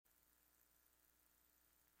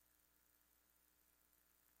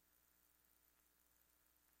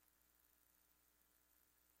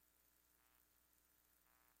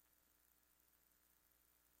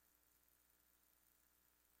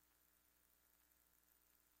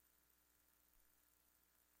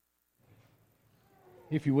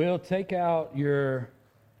if you will, take out your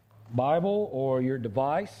Bible or your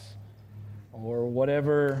device or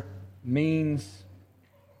whatever means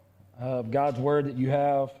of God's Word that you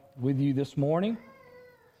have with you this morning.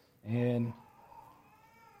 And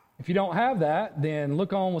if you don't have that, then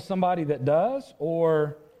look on with somebody that does,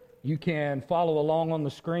 or you can follow along on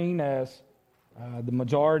the screen as the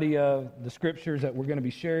majority of the scriptures that we're going to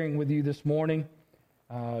be sharing with you this morning.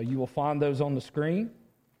 You will find those on the screen.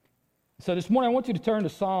 So this morning I want you to turn to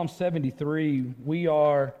Psalm 73. We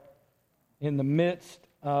are in the midst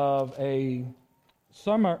of a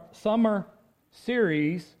summer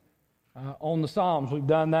series on the Psalms. We've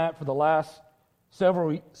done that for the last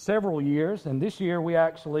several years, and this year we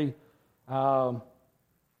actually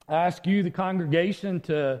ask you, the congregation,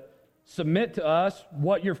 to submit to us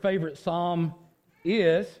what your favorite psalm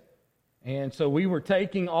is. And so we were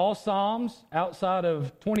taking all psalms outside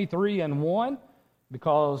of 23 and 1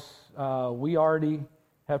 because we already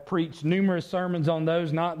have preached numerous sermons on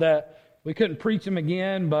those. Not that we couldn't preach them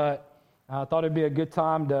again, but I thought it'd be a good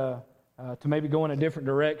time to maybe go in a different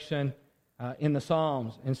direction in the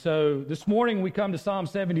Psalms. And so this morning we come to Psalm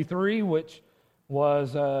 73, which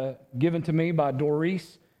was given to me by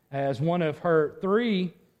Doris as one of her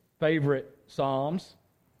 3 favorite Psalms.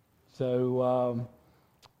 So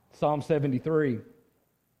Psalm 73.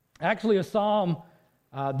 Actually a Psalm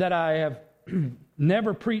that I have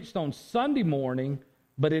never preached on Sunday morning,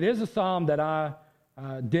 but it is a Psalm that I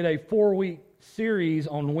did a 4-week series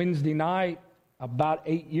on Wednesday night about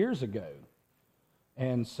 8 years ago.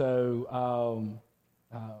 And so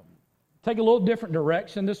take a little different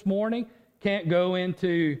direction this morning. Can't go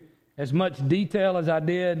into as much detail as I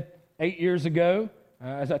did 8 years ago,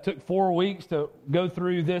 as I took 4 weeks to go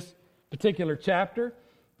through this particular chapter.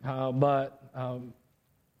 But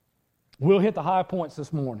we'll hit the high points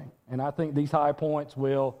this morning. And I think these high points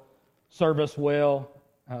will serve us well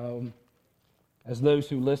as those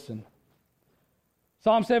who listen.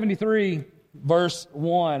 Psalm 73, verse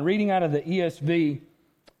 1, reading out of the ESV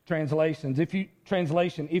translations.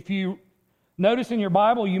 If you notice in your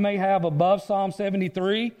Bible, you may have above Psalm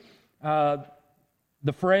 73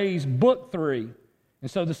 the phrase book 3. And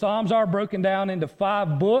so the Psalms are broken down into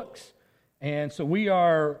 5 books. And so we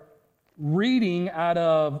are reading out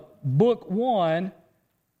of book 1,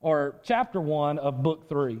 or chapter 1 of book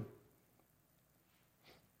 3.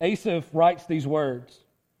 Asaph writes these words: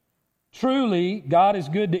 "Truly, God is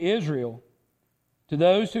good to Israel, to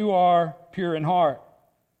those who are pure in heart.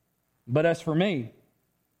 But as for me,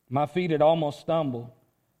 my feet had almost stumbled.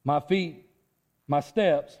 My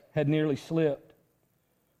steps had nearly slipped.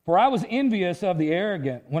 For I was envious of the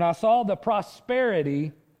arrogant when I saw the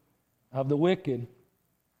prosperity of the wicked.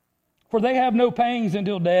 For they have no pangs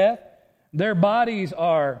until death. Their bodies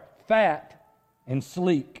are fat and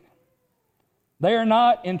sleek. They are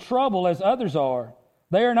not in trouble as others are.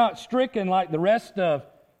 They are not stricken like the rest of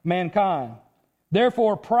mankind.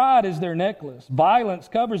 Therefore pride is their necklace. Violence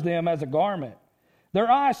covers them as a garment. Their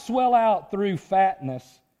eyes swell out through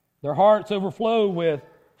fatness. Their hearts overflow with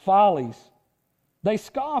follies. They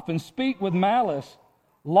scoff and speak with malice.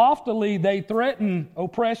 Loftily they threaten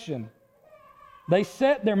oppression. They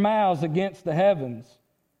set their mouths against the heavens,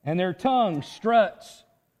 and their tongue struts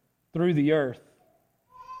through the earth.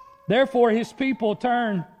 Therefore his people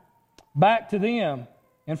turn back to them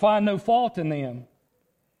and find no fault in them.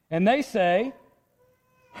 And they say,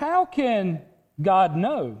 how can God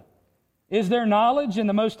know? Is there knowledge in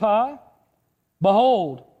the Most High?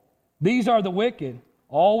 Behold, these are the wicked,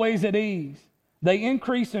 always at ease. They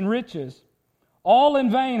increase in riches. All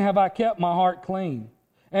in vain have I kept my heart clean,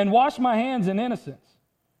 and washed my hands in innocence.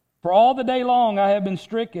 For all the day long I have been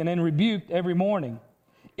stricken and rebuked every morning.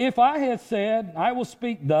 If I had said, I will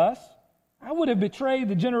speak thus, I would have betrayed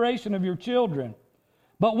the generation of your children.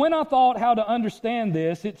 But when I thought how to understand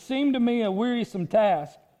this, it seemed to me a wearisome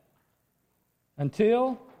task,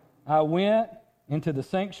 until I went into the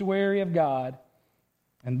sanctuary of God,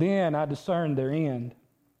 and then I discerned their end.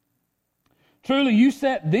 Truly, you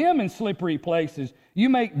set them in slippery places. You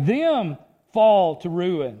make them fall to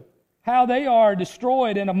ruin. How they are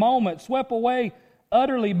destroyed in a moment, swept away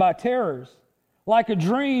utterly by terrors. Like a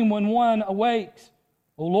dream when one awakes.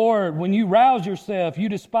 O Lord, when you rouse yourself, you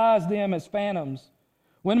despise them as phantoms.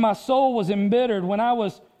 When my soul was embittered, when I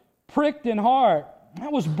was pricked in heart, I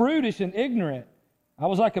was brutish and ignorant. I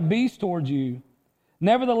was like a beast towards you.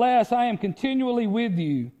 Nevertheless, I am continually with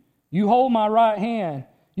you. You hold my right hand.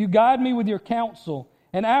 You guide me with your counsel,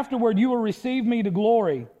 and afterward you will receive me to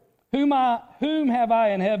glory. Whom have I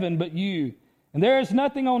in heaven but you? And there is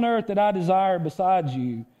nothing on earth that I desire besides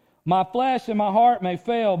you. My flesh and my heart may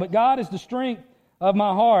fail, but God is the strength of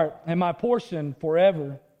my heart and my portion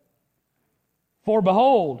forever. For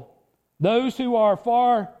behold, those who are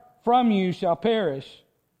far from you shall perish.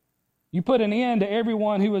 You put an end to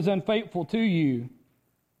everyone who is unfaithful to you.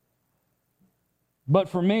 But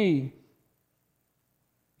for me,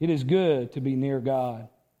 it is good to be near God.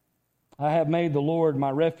 I have made the Lord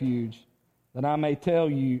my refuge, that I may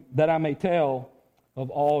tell of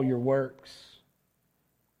all your works.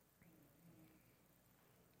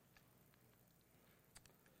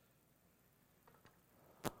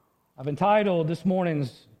 I've entitled this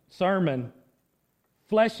morning's sermon,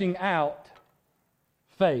 Fleshing Out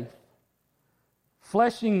Faith.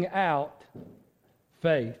 Fleshing out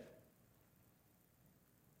faith.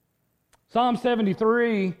 Psalm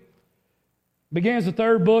 73 begins the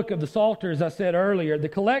third book of the Psalter, as I said earlier, the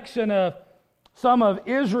collection of some of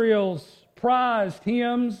Israel's prized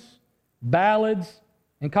hymns, ballads,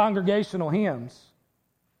 and congregational hymns.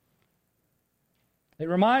 It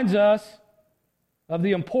reminds us of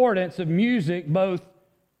the importance of music both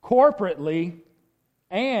corporately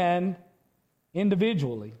and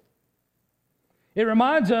individually. It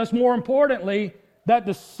reminds us, more importantly, that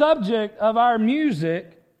the subject of our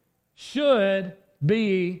music should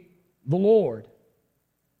be the Lord.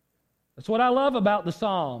 That's what I love about the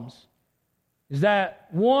Psalms, is that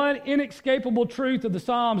one inescapable truth of the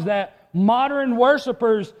Psalms that modern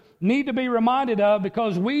worshipers need to be reminded of,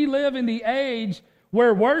 because we live in the age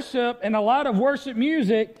where worship and a lot of worship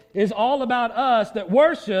music is all about us, that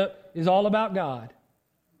worship is all about God.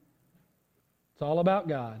 It's all about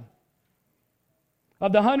God.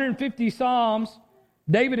 Of the 150 Psalms,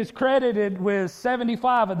 David is credited with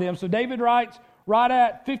 75 of them. So David writes right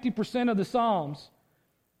at 50% of the Psalms.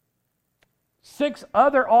 6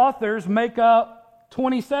 other authors make up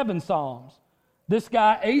 27 Psalms. This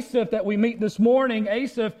guy Asaph that we meet this morning,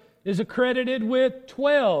 Asaph is accredited with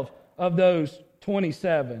 12 of those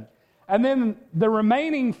 27. And then the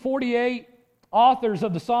remaining 48 authors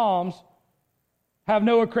of the Psalms have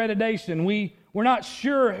no accreditation. We're not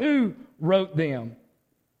sure who wrote them.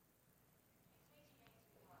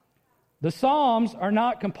 The Psalms are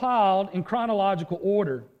not compiled in chronological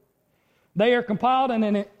order. They are compiled in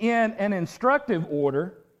an instructive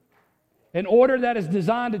order, an order that is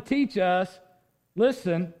designed to teach us,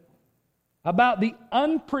 listen, about the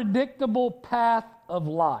unpredictable path of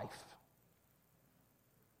life.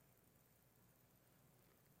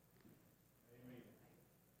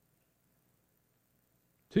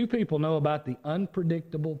 Two people know about the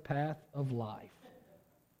unpredictable path of life.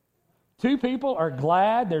 Two people are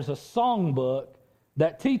glad there's a songbook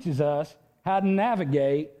that teaches us how to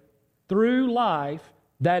navigate through life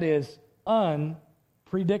that is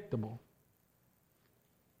unpredictable.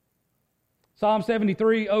 Psalm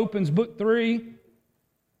 73 opens book 3,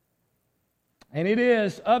 and it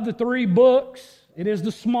is, of the 3 books, it is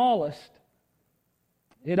the smallest.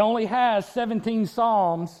 It only has 17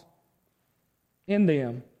 psalms in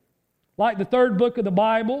them. Like the third book of the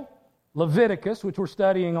Bible, Leviticus, which we're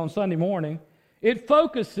studying on Sunday morning, it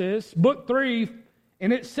focuses, book 3,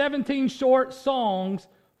 in its 17 short songs,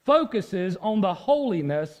 focuses on the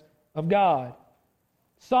holiness of God.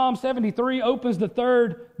 Psalm 73 opens the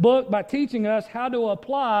third book by teaching us how to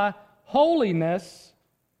apply holiness,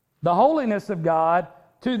 the holiness of God,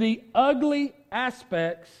 to the ugly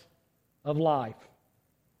aspects of life.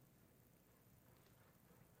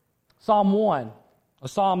 Psalm 1, a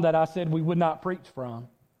psalm that I said we would not preach from,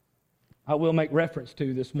 I will make reference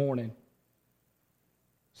to this morning.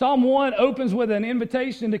 Psalm 1 opens with an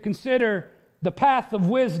invitation to consider the path of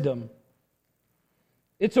wisdom.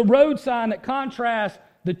 It's a road sign that contrasts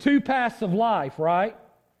the two paths of life, right?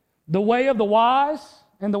 The way of the wise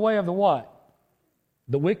and the way of the what?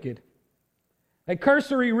 The wicked. A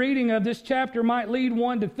cursory reading of this chapter might lead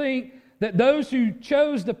one to think that those who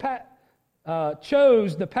chose the path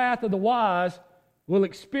of the wise will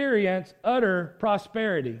experience utter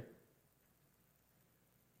prosperity.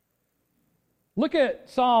 Look at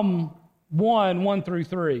Psalm 1 through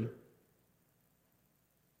 3.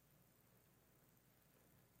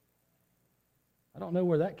 I don't know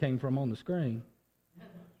where that came from on the screen.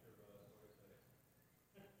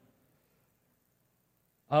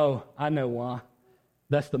 Oh, I know why.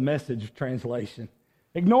 That's the Message translation.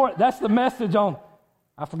 Ignore it. That's the Message on...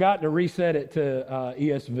 I forgot to reset it to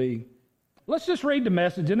ESV. Let's just read the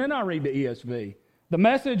Message, and then I'll read the ESV. The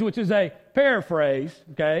Message, which is a paraphrase,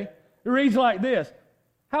 okay? It reads like this.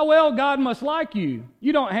 How well God must like you.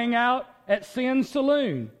 You don't hang out at Sin's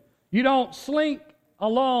saloon. You don't slink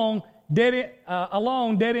along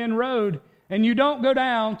dead-end road, and you don't go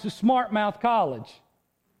down to Smart Mouth College.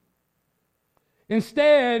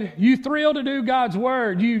 Instead, you thrill to do God's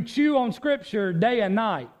word. You chew on Scripture day and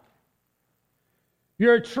night.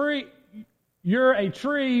 You're a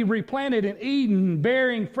tree replanted in Eden,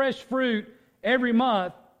 bearing fresh fruit every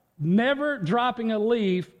month, never dropping a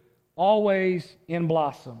leaf, always in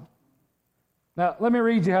blossom. Now, let me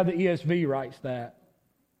read you how the ESV writes that.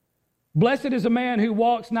 Blessed is a man who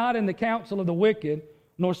walks not in the counsel of the wicked,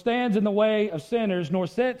 nor stands in the way of sinners, nor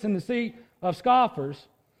sits in the seat of scoffers.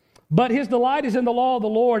 But his delight is in the law of the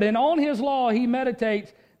Lord, and on his law he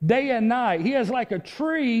meditates day and night. He is like a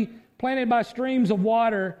tree planted by streams of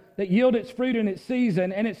water that yield its fruit in its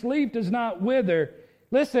season, and its leaf does not wither.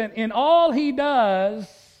 Listen, in all he does,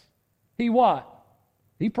 he what?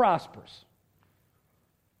 He prospers.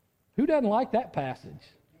 Who doesn't like that passage?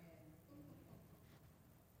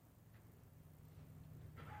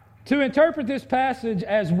 To interpret this passage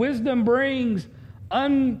as wisdom brings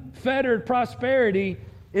unfettered prosperity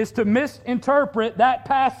is to misinterpret that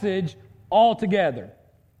passage altogether.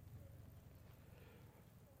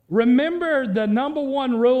 Remember the number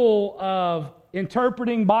one rule of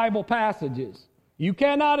interpreting Bible passages. You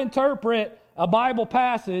cannot interpret a Bible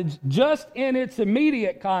passage just in its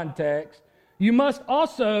immediate context. You must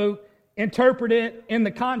also interpret it in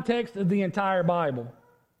the context of the entire Bible.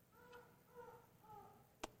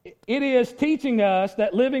 It is teaching us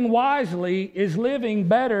that living wisely is living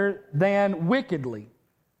better than wickedly.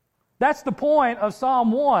 That's the point of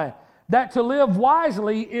Psalm 1, that to live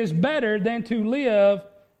wisely is better than to live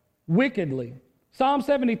wickedly. Psalm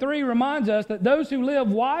 73 reminds us that those who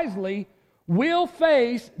live wisely will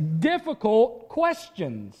face difficult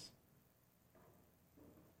questions.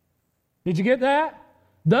 Did you get that?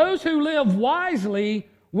 Those who live wisely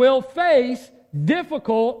will face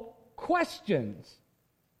difficult questions.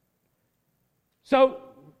 So,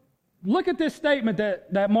 look at this statement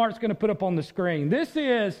that Mark's going to put up on the screen. This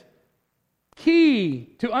is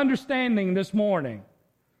key to understanding this morning.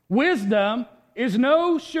 Wisdom is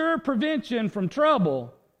no sure prevention from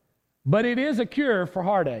trouble, but it is a cure for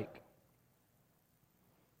heartache.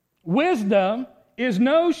 Wisdom is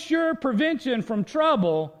no sure prevention from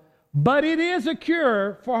trouble, but it is a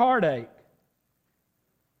cure for heartache.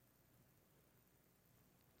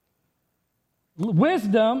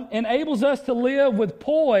 Wisdom enables us to live with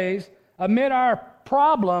poise amid our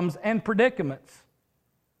problems and predicaments.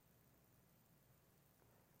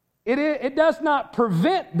 It does not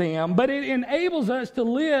prevent them, but it enables us to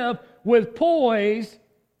live with poise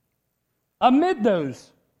amid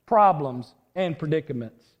those problems and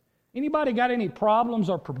predicaments. Anybody got any problems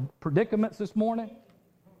or predicaments this morning?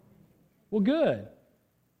 Well, good,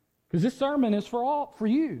 because this sermon is for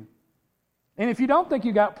you. And if you don't think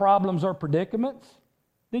you got problems or predicaments,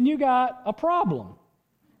 then you got a problem.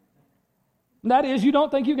 And that is, you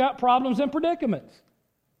don't think you got problems and predicaments.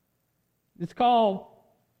 It's called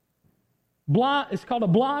a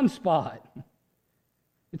blind spot.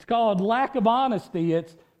 It's called lack of honesty.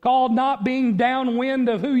 It's called not being downwind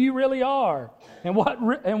of who you really are and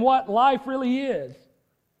what life really is.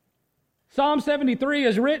 Psalm 73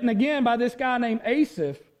 is written again by this guy named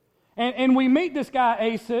Asaph. And we meet this guy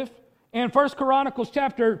Asaph in 1 Chronicles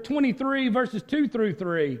chapter 23, verses 2 through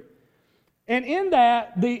 3. And in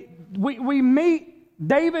that, we meet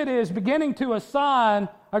David is beginning to assign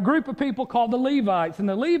a group of people called the Levites. And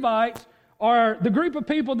the Levites are the group of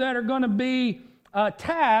people that are going to be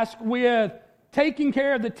tasked with taking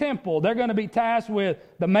care of the temple. They're going to be tasked with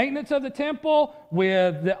the maintenance of the temple,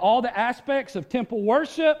 with all the aspects of temple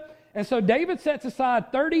worship. And so David sets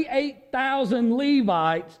aside 38,000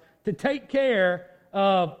 Levites to take care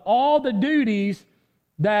of all the duties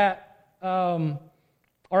that are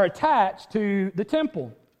attached to the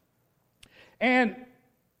temple. And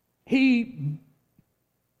he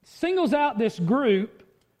singles out this group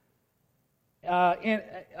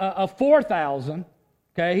of 4,000.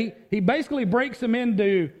 Okay, he basically breaks them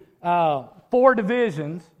into 4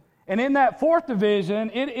 divisions. And in that 4th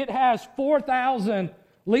division, it has 4,000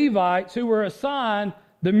 Levites who were assigned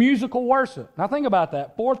the musical worship. Now think about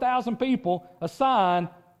that. 4,000 people assigned.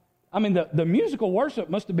 I mean, the musical worship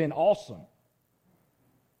must have been awesome.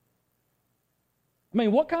 I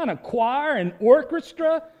mean, what kind of choir and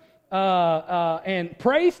orchestra and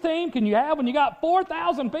praise team can you have when you got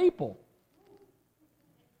 4,000 people?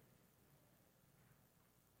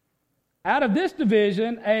 Out of this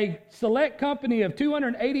division, a select company of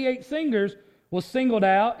 288 singers was singled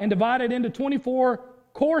out and divided into 24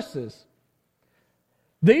 courses.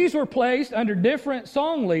 These were placed under different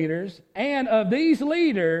song leaders, and of these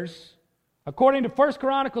leaders, according to 1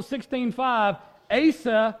 Chronicles 16:5,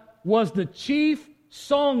 Asa was the chief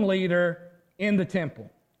song leader in the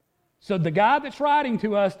temple. So the guy that's writing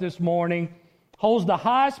to us this morning holds the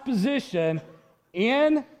highest position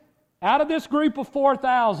out of this group of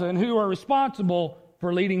 4,000 who are responsible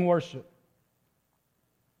for leading worship.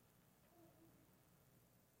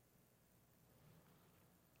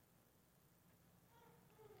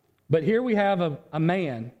 But here we have a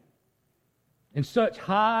man in such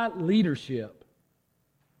high leadership.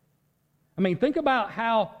 I mean, think about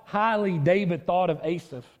how highly David thought of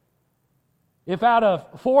Asaph. If out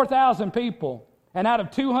of 4,000 people and out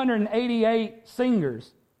of 288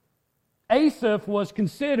 singers, Asaph was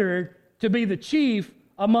considered to be the chief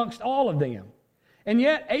amongst all of them. And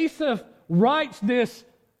yet Asaph writes this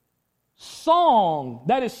song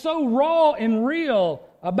that is so raw and real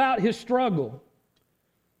about his struggle.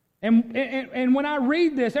 And when I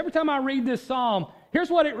read this, every time I read this psalm,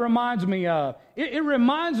 here's what it reminds me of. It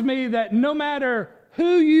reminds me that no matter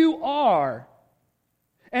who you are,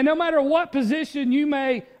 and no matter what position you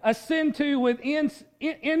may ascend to within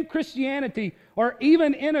in Christianity, or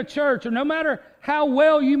even in a church, or no matter how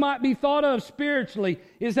well you might be thought of spiritually,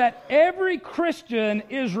 is that every Christian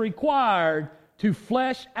is required to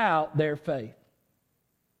flesh out their faith.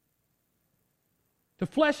 To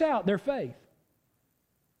flesh out their faith.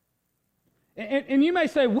 And you may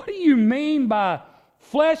say, what do you mean by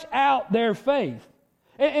flesh out their faith?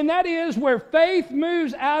 And that is where faith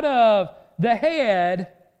moves out of the head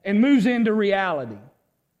and moves into reality.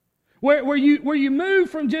 Where you move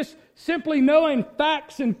from just simply knowing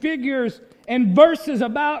facts and figures and verses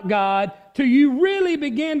about God to you really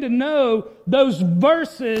begin to know those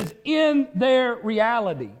verses in their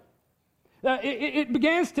reality. It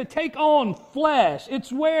begins to take on flesh.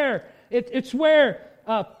 It's where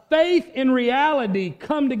faith and reality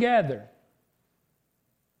come together.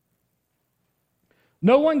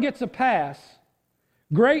 No one gets a pass.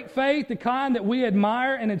 Great faith, the kind that we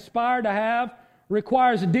admire and aspire to have,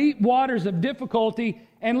 requires deep waters of difficulty,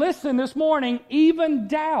 and listen this morning, even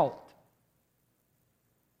doubt.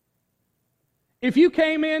 If you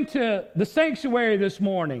came into the sanctuary this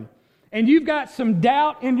morning and you've got some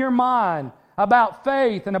doubt in your mind about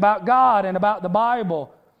faith and about God and about the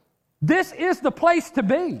Bible, this is the place to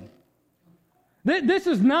be. This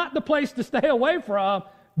is not the place to stay away from.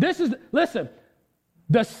 Listen,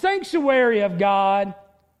 the sanctuary of God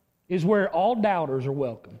is where all doubters are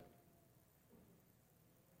welcome.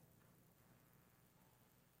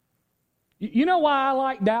 You know why I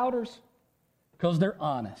like doubters? Because they're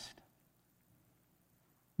honest.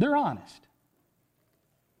 They're honest.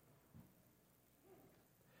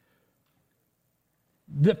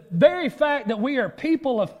 The very fact that we are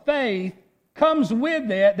people of faith comes with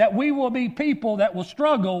it that we will be people that will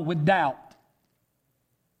struggle with doubt.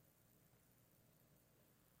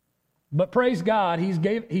 But praise God,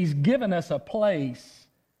 He's given us a place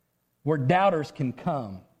where doubters can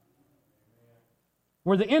come.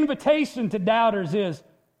 Where the invitation to doubters is,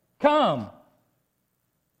 come.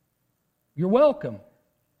 You're welcome.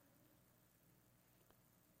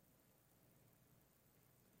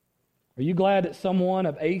 Are you glad that someone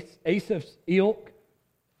of Asaph's ilk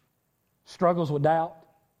struggles with doubt?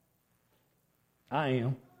 I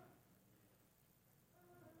am.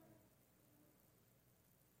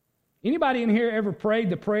 Anybody in here ever prayed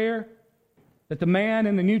the prayer that the man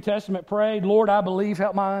in the New Testament prayed, Lord, I believe,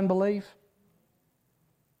 help my unbelief?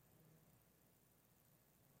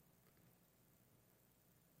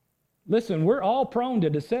 Listen, we're all prone to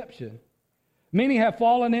deception. Many have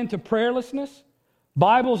fallen into prayerlessness.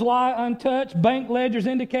 Bibles lie untouched. Bank ledgers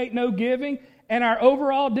indicate no giving. And our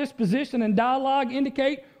overall disposition and dialogue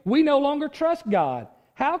indicate we no longer trust God.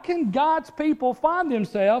 How can God's people find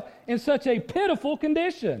themselves in such a pitiful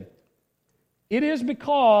condition? It is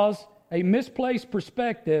because a misplaced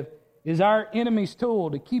perspective is our enemy's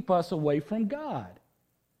tool to keep us away from God.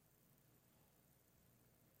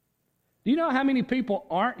 Do you know how many people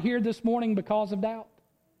aren't here this morning because of doubt?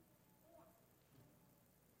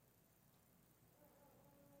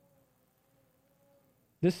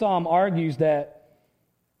 This psalm argues that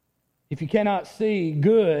if you cannot see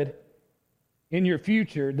good in your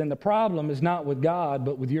future, then the problem is not with God,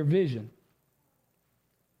 but with your vision.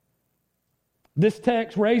 This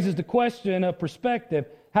text raises the question of perspective.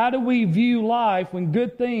 How do we view life when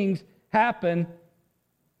good things happen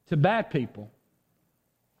to bad people?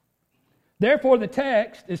 Therefore, the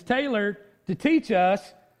text is tailored to teach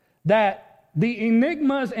us that the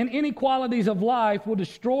enigmas and inequalities of life will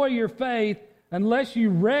destroy your faith unless you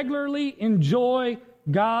regularly enjoy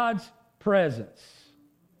God's presence.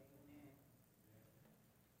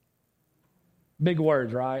 Big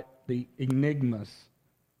words, right? The enigmas.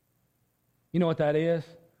 You know what that is?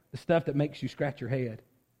 The stuff that makes you scratch your head.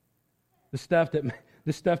 The stuff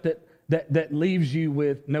that leaves you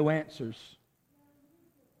with no answers.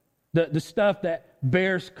 the stuff that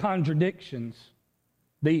bears contradictions,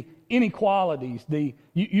 the inequalities.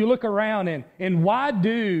 You look around and why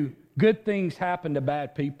do good things happen to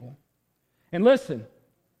bad people? And listen,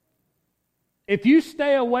 if you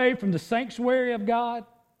stay away from the sanctuary of God,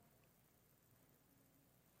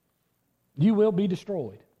 you will be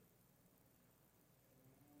destroyed.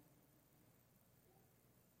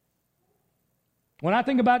 When I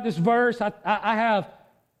think about this verse, I have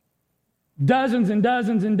dozens and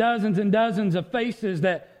dozens and dozens and dozens of faces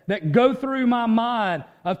that go through my mind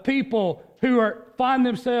of people who find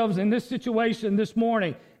themselves in this situation this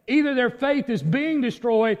morning. Either their faith is being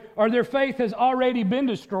destroyed or their faith has already been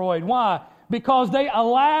destroyed. Why? Because they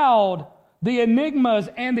allowed the enigmas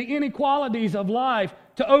and the inequalities of life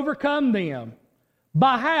to overcome them.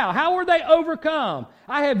 By how? How were they overcome?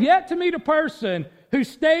 I have yet to meet a person who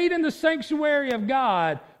stayed in the sanctuary of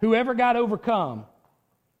God who ever got overcome.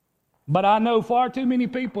 But I know far too many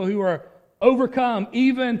people who are overcome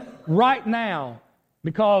even right now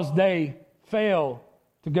because they fail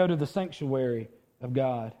to go to the sanctuary of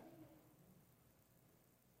God.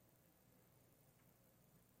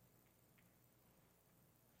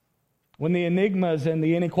 When the enigmas and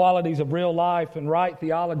the inequalities of real life and right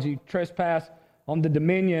theology trespass on the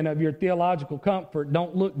dominion of your theological comfort,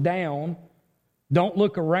 don't look down, don't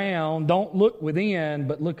look around, don't look within,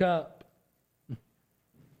 but look up.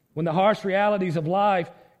 When the harsh realities of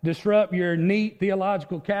life disrupt your neat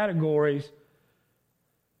theological categories,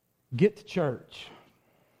 get to church.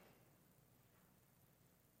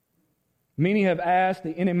 Many have asked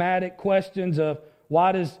the enigmatic questions of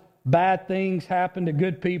why does bad things happen to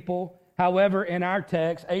good people? However, in our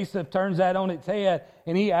text, Asaph turns that on its head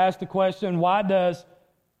and he asks the question, why does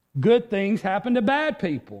good things happen to bad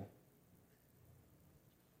people?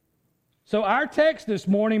 So our text this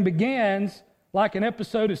morning begins like an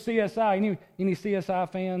episode of CSI. Any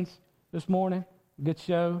CSI fans this morning? Good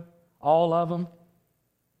show. All of them.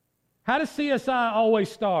 How does CSI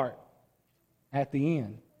always start? At the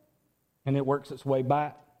end. And it works its way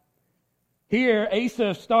back. Here,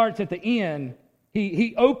 Asaph starts at the end.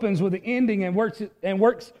 He opens with the ending and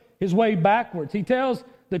works his way backwards. He tells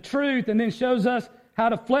the truth and then shows us how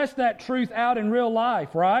to flesh that truth out in real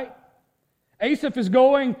life, right? Asaph is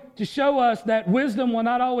going to show us that wisdom will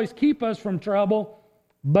not always keep us from trouble,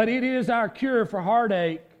 but it is our cure for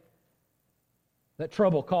heartache that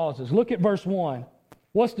trouble causes. Look at verse 1.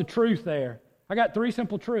 What's the truth there? I got 3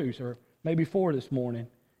 simple truths, or maybe 4 this morning.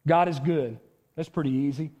 God is good. That's pretty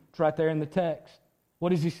easy. It's right there in the text. What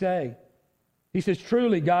does he say? He says,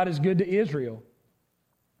 truly, God is good to Israel.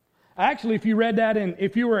 Actually, if you read that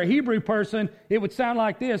if you were a Hebrew person, it would sound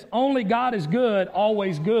like this: only God is good,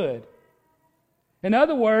 always good. In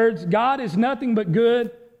other words, God is nothing but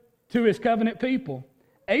good to his covenant people.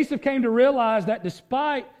 Asaph came to realize that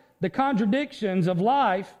despite the contradictions of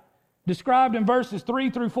life described in verses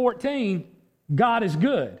 3 through 14, God is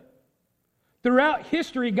good. Throughout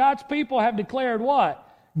history, God's people have declared what?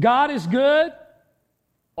 God is good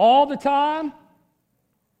all the time.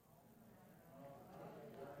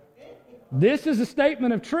 This is a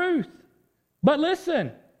statement of truth. But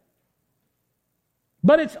listen,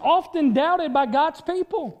 but it's often doubted by God's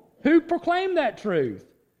people who proclaim that truth.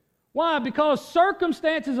 Why? Because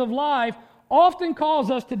circumstances of life often cause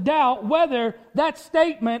us to doubt whether that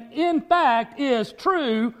statement in fact is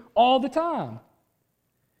true all the time.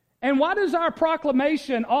 And why does our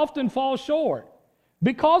proclamation often fall short?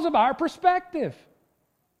 Because of our perspective.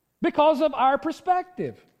 Because of our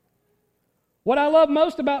perspective. What I love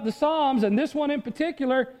most about the Psalms, and this one in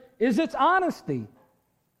particular, is its honesty.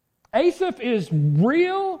 Asaph is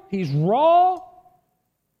real, he's raw,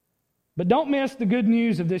 but don't miss the good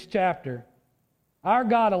news of this chapter. Our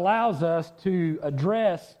God allows us to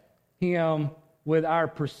address him with our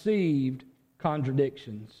perceived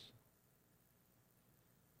contradictions.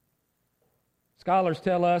 Scholars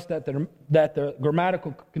tell us that the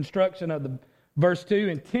grammatical construction of the verse 2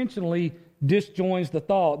 intentionally disjoins the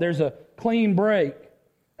thought. There's a clean break.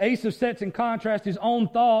 Asaph sets in contrast his own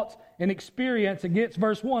thoughts and experience against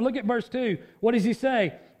verse 1. Look at verse 2. What does he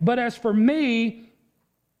say? But as for me,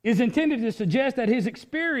 is intended to suggest that his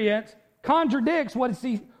experience contradicts what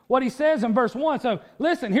he says in verse 1. So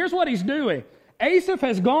listen, here's what he's doing. Asaph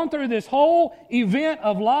has gone through this whole event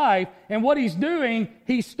of life, and what he's doing,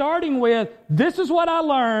 he's starting with, this is what I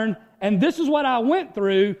learned, and this is what I went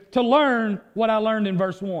through to learn what I learned in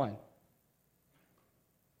verse 1.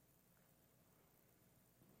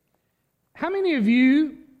 How many of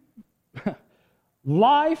you,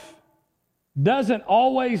 life doesn't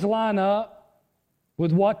always line up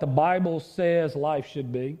with what the Bible says life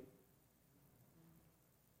should be?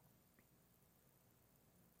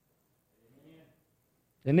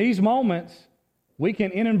 In these moments, we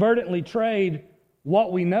can inadvertently trade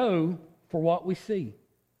what we know for what we see.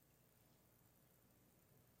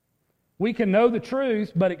 We can know the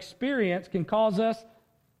truth, but experience can cause us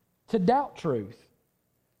to doubt truth.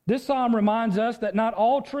 This psalm reminds us that not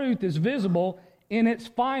all truth is visible in its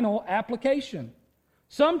final application.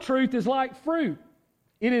 Some truth is like fruit.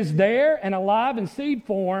 It is there and alive in seed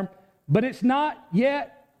form, but it's not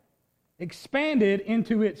yet expanded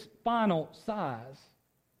into its final size.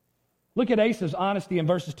 Look at Asaph's honesty in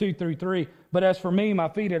verses 2 through 3. But as for me, my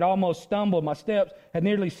feet had almost stumbled, my steps had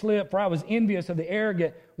nearly slipped, for I was envious of the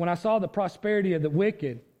arrogant when I saw the prosperity of the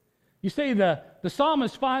wicked. You see, the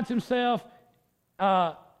psalmist finds himself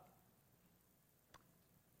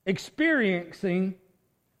experiencing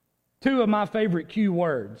two of my favorite Q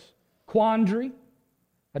words: quandary,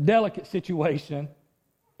 a delicate situation,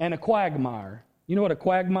 and a quagmire. You know what a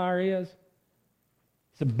quagmire is?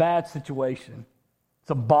 It's a bad situation. It's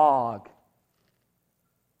a bog.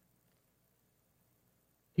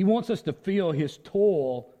 He wants us to feel his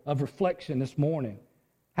toil of reflection this morning.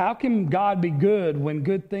 How can God be good when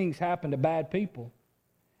good things happen to bad people?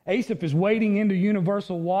 Asaph is wading into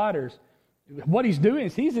universal waters. What he's doing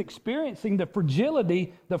is he's experiencing the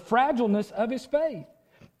fragility, the fragileness of his faith.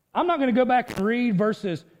 I'm not going to go back and read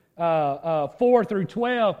verses 4 through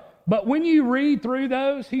 12, but when you read through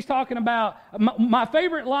those, he's talking about, my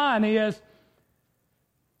favorite line is,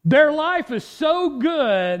 their life is so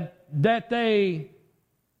good that they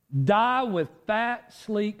die with fat,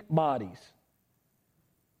 sleek bodies.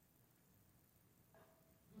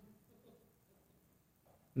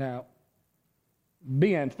 Now,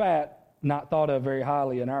 being fat, not thought of very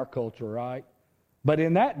highly in our culture, right? But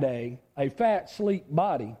in that day, a fat, sleek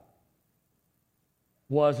body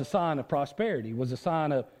was a sign of prosperity, was a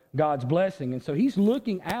sign of God's blessing. And so he's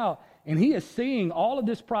looking out and he is seeing all of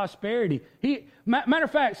this prosperity. Matter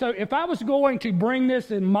of fact, so if I was going to bring this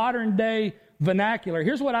in modern day vernacular,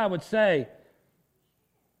 here's what I would say.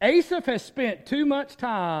 Asaph has spent too much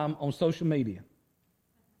time on social media.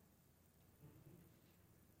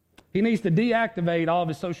 He needs to deactivate all of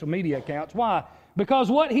his social media accounts. Why? Because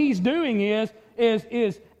what he's doing is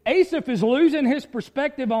Asaph is losing his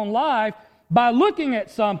perspective on life by looking at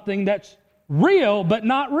something that's real but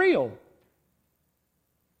not real.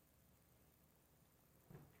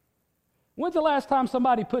 When's the last time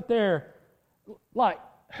somebody put their,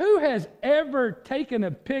 who has ever taken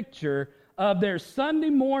a picture of their Sunday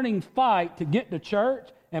morning fight to get to church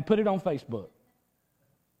and put it on Facebook?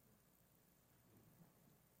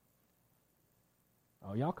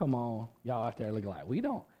 Oh, y'all come on. Y'all out there looking like, we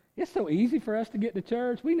don't. It's so easy for us to get to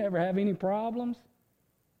church. We never have any problems.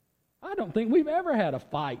 I don't think we've ever had a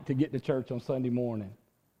fight to get to church on Sunday morning.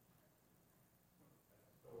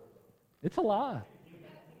 It's a lie.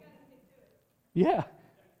 Yeah.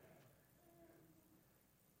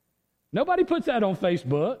 Nobody puts that on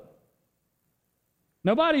Facebook.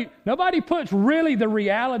 Nobody puts really the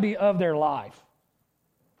reality of their life.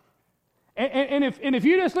 And if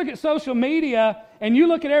you just look at social media and you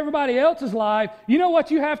look at everybody else's life, you know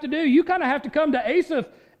what you have to do? You kind of have to come to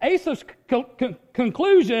Asaph's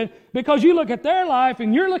conclusion, because you look at their life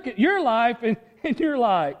and you look at your life and you're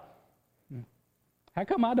like, how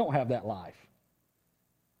come I don't have that life?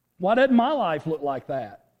 Why doesn't my life look like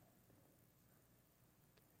that?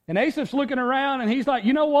 And Asaph's looking around and he's like,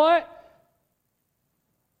 you know what?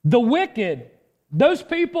 The wicked, those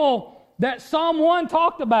people that Psalm 1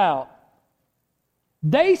 talked about,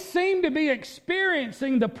 they seem to be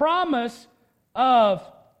experiencing the promise of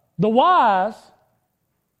the wise.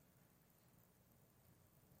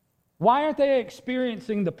 Why aren't they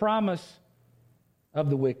experiencing the promise of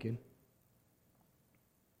the wicked?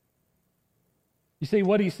 You see,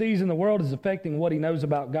 what he sees in the world is affecting what he knows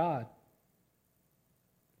about God.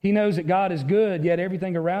 He knows that God is good, yet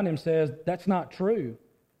everything around him says that's not true.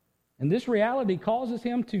 And this reality causes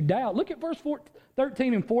him to doubt. Look at verse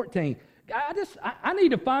 13 and 14. I need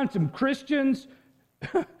to find some Christians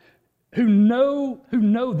who know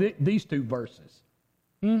these two verses.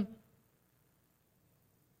 I'd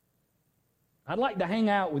like to hang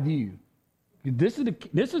out with you. This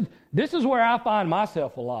is where I find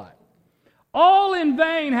myself a lot. All in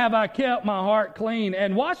vain have I kept my heart clean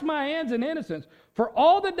and washed my hands in innocence. For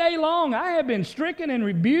all the day long I have been stricken and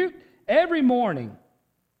rebuked every morning.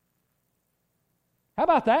 How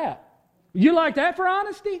about that? You like that for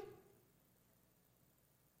honesty?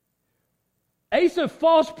 Asaph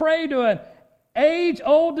falls prey to an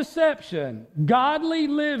age-old deception. Godly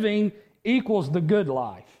living equals the good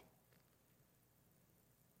life.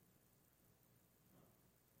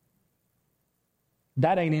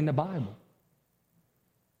 That ain't in the Bible.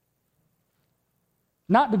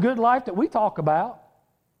 Not the good life that we talk about.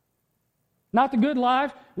 Not the good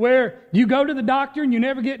life where you go to the doctor and you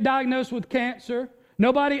never get diagnosed with cancer.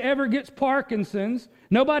 Nobody ever gets Parkinson's.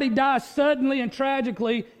 Nobody dies suddenly and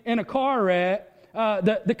tragically in a car wreck.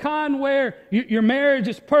 The kind where your marriage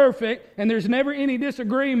is perfect and there's never any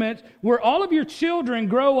disagreements, where all of your children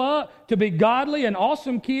grow up to be godly and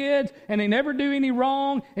awesome kids and they never do any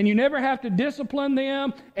wrong and you never have to discipline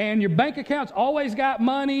them and your bank account's always got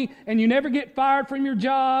money and you never get fired from your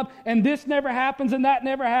job and this never happens and that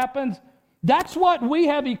never happens. That's what we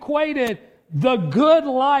have equated the good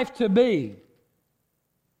life to be.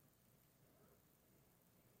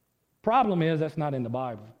 Problem is, that's not in the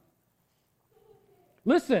Bible.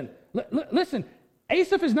 Listen,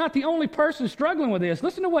 Asaph is not the only person struggling with this.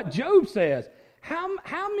 Listen to what Job says. How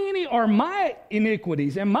many are my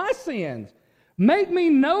iniquities and my sins? Make me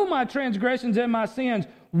know my transgressions and my sins.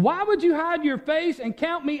 Why would you hide your face and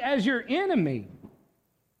count me as your enemy?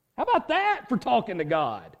 How about that for talking to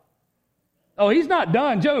God? Oh, he's not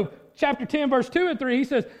done. Job chapter 10, verse 2 and 3, he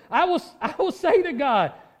says, I will say to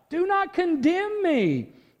God, do not condemn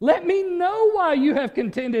me. Let me know why you have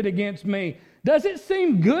contended against me. Does it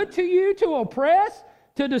seem good to you to oppress,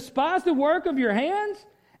 to despise the work of your hands,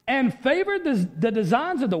 and favor the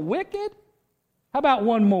designs of the wicked? How about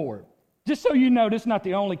one more? Just so you know, this is not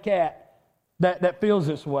the only cat that feels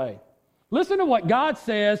this way. Listen to what God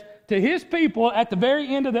says to His people at the very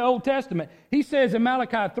end of the Old Testament. He says in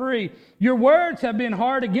Malachi 3, your words have been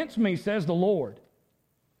hard against me, says the Lord.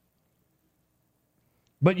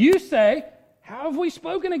 But you say, how have we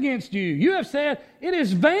spoken against you? You have said, it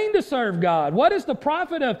is vain to serve God. What is the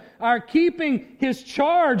profit of our keeping His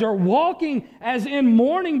charge or walking as in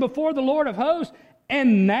mourning before the Lord of hosts?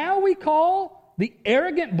 And now we call the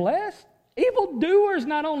arrogant blessed? Evildoers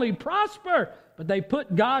not only prosper, but they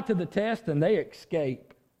put God to the test and they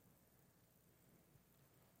escape.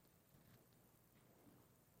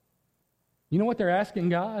 You know what they're asking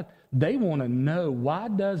God? They want to know, why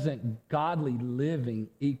doesn't godly living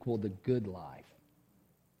equal the good life?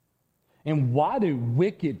 And why do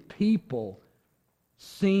wicked people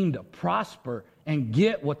seem to prosper and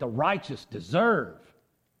get what the righteous deserve?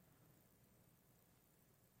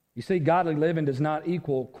 You see, godly living does not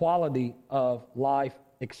equal quality of life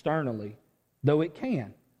externally, though it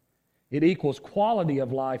can. It equals quality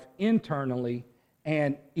of life internally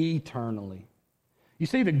and eternally. You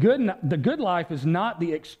see, the good life is not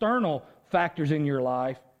the external factors in your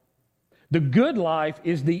life. The good life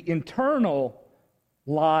is the internal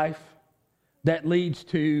life that leads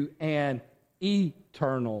to an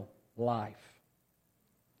eternal life.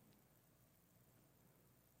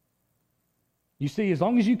 You see, as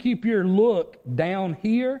long as you keep your look down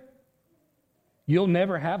here, you'll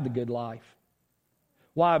never have the good life.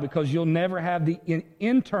 Why? Because you'll never have the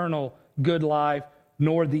internal good life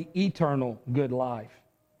nor the eternal good life.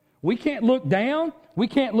 We can't look down. We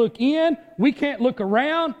can't look in. We can't look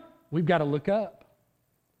around. We've got to look up.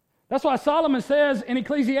 That's why Solomon says in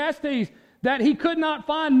Ecclesiastes that he could not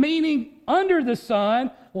find meaning under the sun.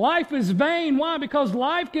 Life is vain. Why? Because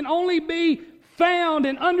life can only be found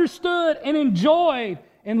and understood and enjoyed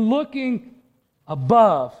in looking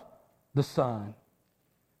above the sun,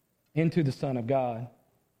 into the Son of God.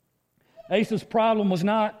 Asaph's problem was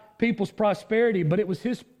not people's prosperity, but it was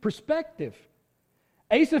his perspective.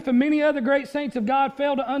 Asaph and many other great saints of God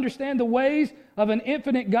failed to understand the ways of an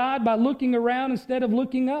infinite God by looking around instead of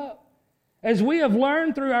looking up. As we have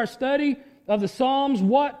learned through our study of the Psalms,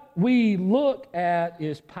 what we look at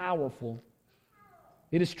is powerful.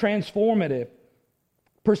 It is transformative.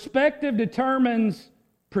 Perspective determines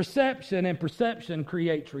perception, and perception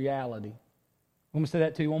creates reality. Let me say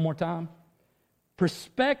that to you one more time.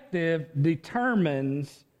 Perspective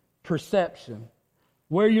determines perception.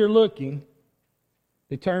 Where you're looking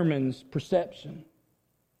determines perception.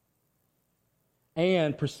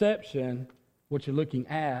 And perception, what you're looking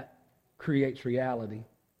at, creates reality.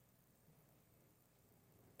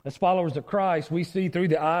 As followers of Christ, we see through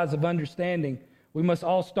the eyes of understanding. We must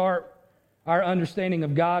all start our understanding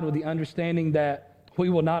of God with the understanding that we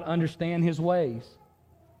will not understand His ways.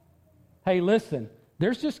 Hey, listen,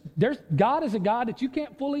 God is a God that you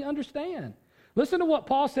can't fully understand. Listen to what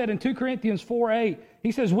Paul said in 2 Corinthians 4:8.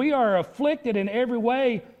 He says, we are afflicted in every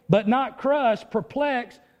way, but not crushed,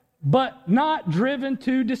 perplexed, but not driven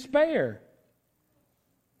to despair.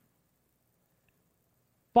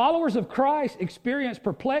 Followers of Christ experience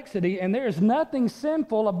perplexity, and there is nothing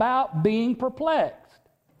sinful about being perplexed.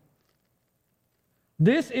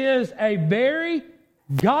 This is a very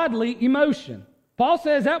godly emotion. Paul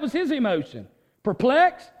says that was his emotion.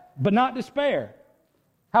 Perplexed, but not despair.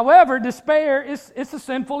 However, despair is a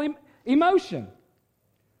sinful emotion.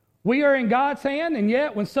 We are in God's hand, and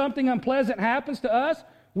yet when something unpleasant happens to us,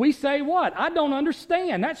 we say what? I don't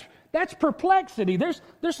understand. That's perplexity.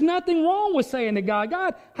 There's nothing wrong with saying to God,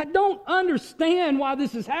 God, I don't understand why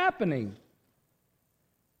this is happening.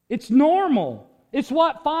 It's normal. It's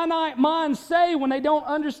what finite minds say when they don't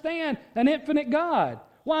understand an infinite God.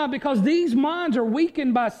 Why? Because these minds are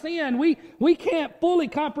weakened by sin. We can't fully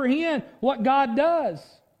comprehend what God does.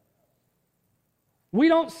 We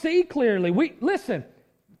don't see clearly. Listen,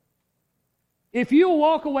 if you'll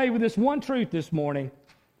walk away with this one truth this morning,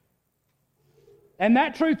 and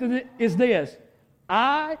that truth is this: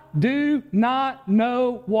 I do not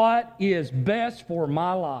know what is best for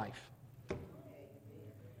my life.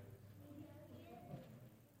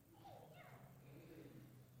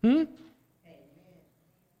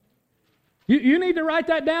 You need to write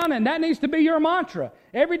that down, and that needs to be your mantra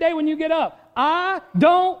every day when you get up. I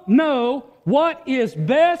don't know what is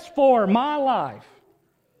best for my life.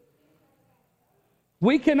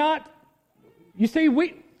 We cannot, you see,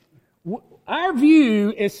 our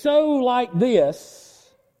view is so like this,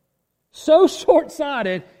 so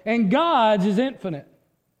short-sighted, and God's is infinite.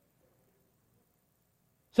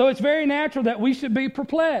 So it's very natural that we should be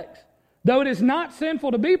perplexed. Though it is not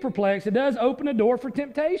sinful to be perplexed, it does open a door for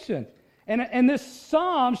temptation. And this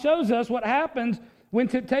psalm shows us what happens when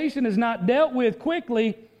temptation is not dealt with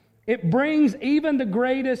quickly. It brings low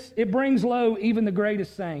even the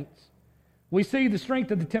greatest saints. We see the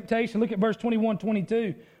strength of the temptation. Look at verse 21,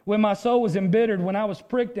 22. When my soul was embittered, when I was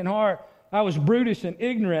pricked in heart, I was brutish and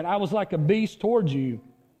ignorant. I was like a beast towards you.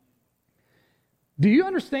 Do you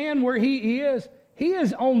understand where he is? He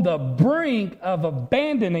is on the brink of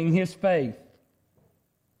abandoning his faith.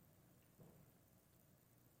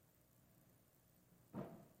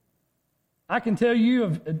 I can tell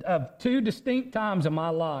you of two distinct times in my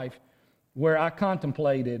life where I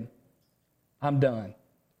contemplated, I'm done.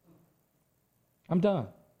 I'm done.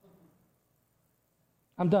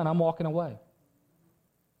 I'm done. I'm walking away.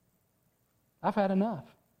 I've had enough.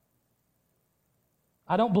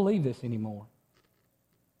 I don't believe this anymore.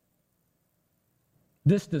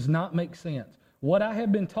 This does not make sense. What I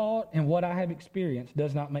have been taught and what I have experienced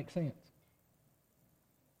does not make sense.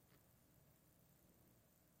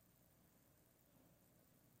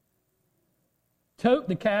 Tote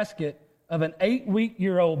the casket of an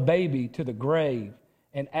 8-week-old baby to the grave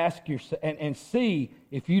and ask yourself and see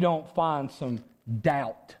if you don't find some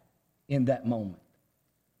doubt in that moment.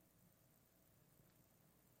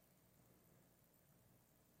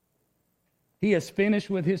 He has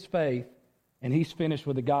finished with his faith, and he's finished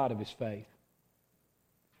with the God of his faith.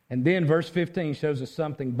 And then verse 15 shows us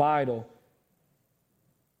something vital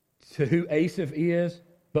to who Asaph is,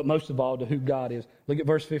 but most of all to who God is. Look at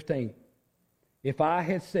verse 15. If I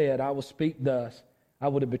had said, I will speak thus, I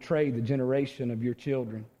would have betrayed the generation of your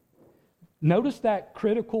children. Notice that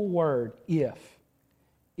critical word, if.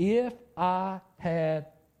 If I had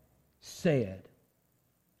said.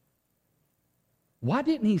 Why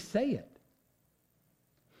didn't he say it?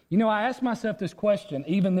 You know, I asked myself this question,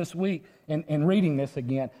 even this week, in reading this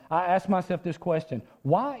again. I asked myself this question: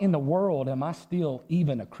 why in the world am I still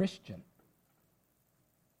even a Christian?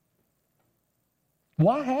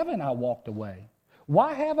 Why haven't I walked away?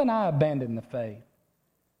 Why haven't I abandoned the faith?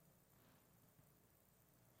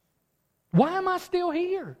 Why am I still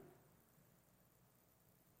here?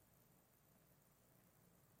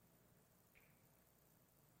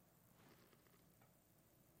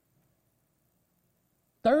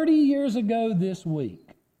 "30 years ago this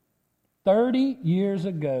week, 30 years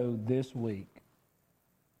ago this week,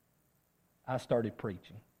 I started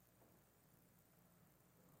preaching.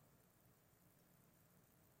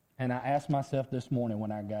 And I asked myself this morning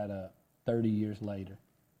when I got up, 30 years later,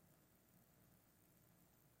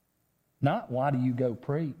 not why do you go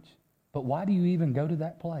preach, but why do you even go to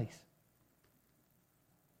that place?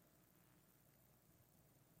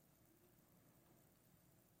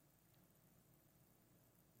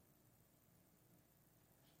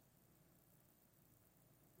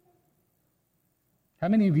 How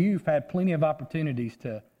many of you have had plenty of opportunities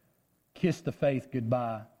to kiss the faith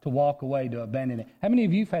goodbye, to walk away, to abandon it? How many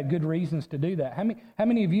of you have had good reasons to do that? How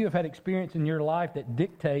many of you have had experience in your life that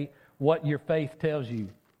dictate what your faith tells you?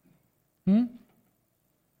 Well,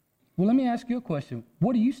 let me ask you a question.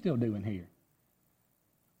 What are you still doing here?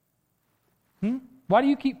 Why do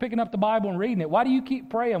you keep picking up the Bible and reading it? Why do you keep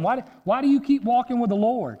praying? Why do you keep walking with the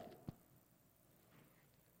Lord?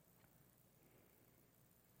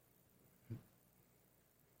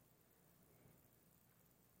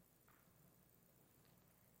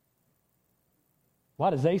 Why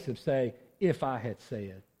does Asaph say, if I had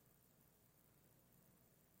said?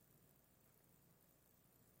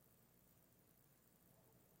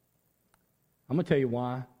 I'm going to tell you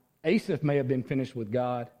why. Asaph may have been finished with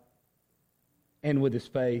God and with his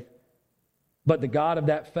faith, but the God of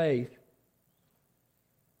that faith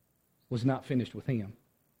was not finished with him.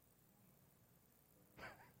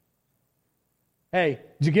 Hey,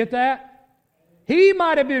 did you get that? He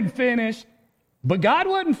might have been finished, but God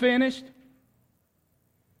wasn't finished.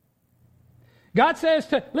 God says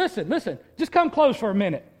to, listen, just come close for a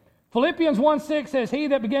minute. Philippians 1:6 says, he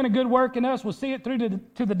that began a good work in us will see it through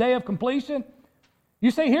to the day of completion. You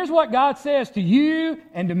see, here's what God says to you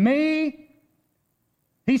and to me.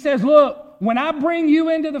 He says, look, when I bring you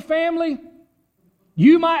into the family,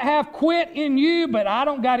 you might have quit in you, but I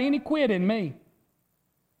don't got any quit in me.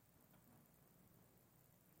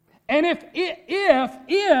 And if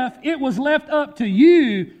it was left up to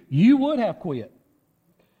you, you would have quit.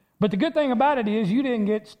 But the good thing about it is you didn't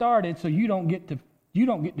get started, so you don't get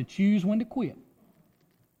to choose when to quit.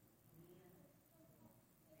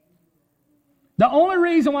 The only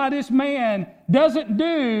reason why this man doesn't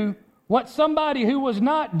do what somebody who was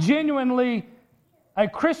not genuinely a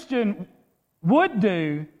Christian would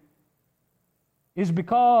do is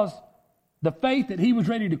because the faith that he was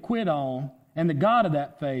ready to quit on and the God of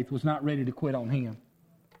that faith was not ready to quit on him.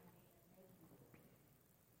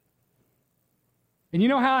 And you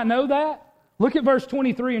know how I know that? Look at verse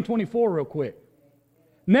 23 and 24 real quick.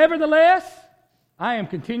 Nevertheless, I am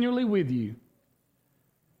continually with you.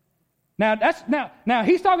 Now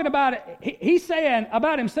he's talking about it. He's saying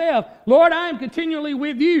about himself, Lord, I am continually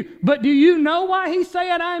with you. But do you know why he's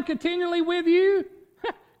saying I am continually with you?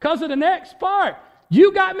 Because of the next part.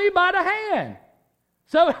 You got me by the hand.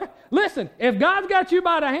 So listen, if God's got you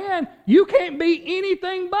by the hand, you can't be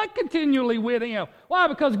anything but continually with him. Why?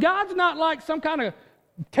 Because God's not like some kind of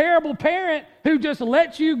terrible parent who just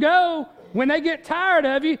lets you go when they get tired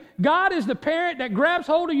of you. God is the parent that grabs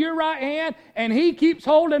hold of your right hand and he keeps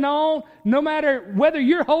holding on no matter whether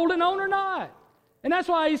you're holding on or not. And that's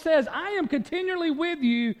why he says, I am continually with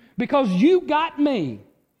you because you got me.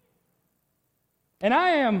 And I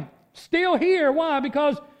am still here. Why?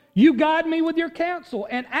 Because you guide me with your counsel,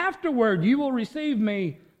 and afterward you will receive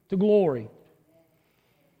me to glory.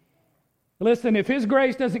 Listen, if his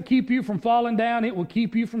grace doesn't keep you from falling down, it will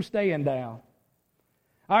keep you from staying down.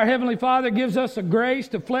 Our Heavenly Father gives us a grace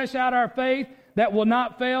to flesh out our faith that will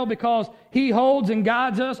not fail because he holds and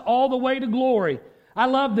guides us all the way to glory. I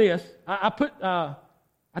love this. I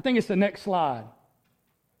think it's the next slide.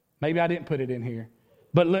 Maybe I didn't put it in here.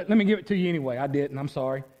 But let me give it to you anyway. I didn't. I'm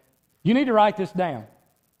sorry. You need to write this down.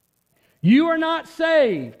 You are not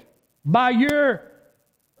saved by your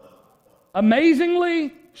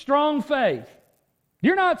amazingly strong faith.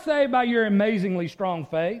 You're not saved by your amazingly strong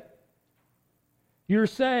faith. You're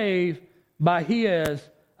saved by his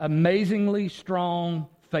amazingly strong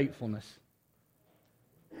faithfulness.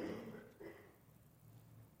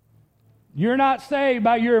 You're not saved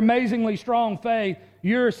by your amazingly strong faith.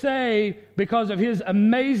 You're saved because of his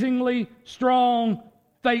amazingly strong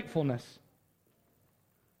faithfulness.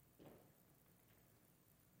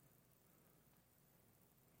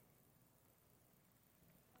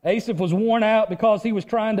 Asaph was worn out because he was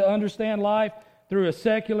trying to understand life through a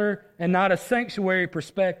secular and not a sanctuary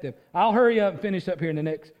perspective. I'll hurry up and finish up here in the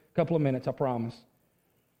next couple of minutes, I promise.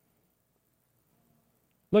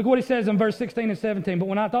 Look what he says in verse 16 and 17. But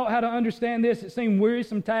when I thought how to understand this, it seemed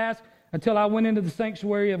wearisome task until I went into the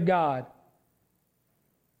sanctuary of God.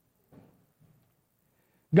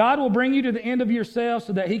 God will bring you to the end of yourself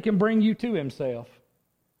so that he can bring you to himself.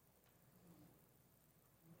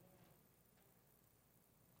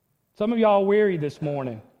 Some of y'all are weary this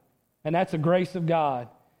morning, and that's a grace of God.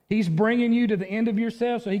 He's bringing you to the end of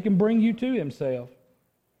yourself so he can bring you to himself.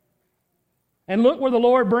 And look where the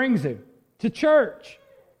Lord brings him, to church.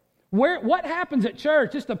 What happens at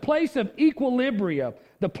church? It's the place of equilibrium,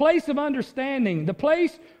 the place of understanding, the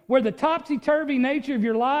place where the topsy-turvy nature of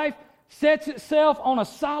your life sets itself on a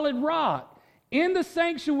solid rock. In the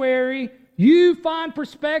sanctuary, you find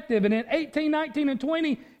perspective. And in 18, 19, and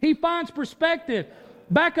 20, he finds perspective.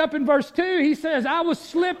 Back up in verse 2, he says, I was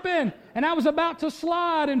slipping and I was about to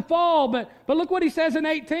slide and fall. But look what he says in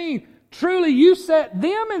 18. Truly, you set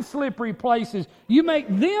them in slippery places. You make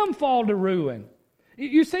them fall to ruin.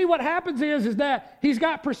 You see what happens is that he's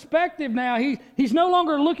got perspective now. He's no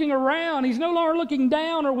longer looking around. He's no longer looking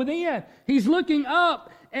down or within. He's looking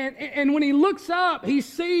up. And when he looks up, he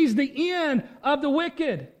sees the end of the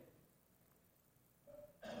wicked.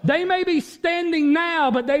 They may be standing now,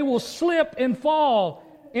 but they will slip and fall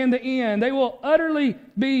in the end. They will utterly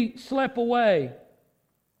be swept away.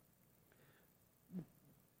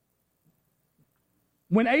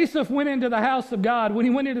 When Asaph went into the house of God, when he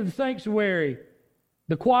went into the sanctuary,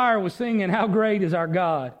 The choir was singing, "How great is our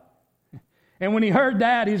God." And when he heard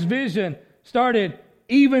that, his vision started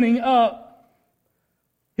evening up.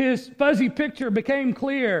 His fuzzy picture became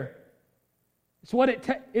clear. It's what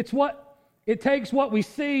it takes what we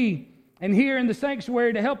see and hear in the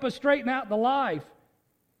sanctuary to help us straighten out the life.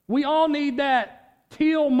 We all need that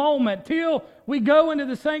till moment, till we go into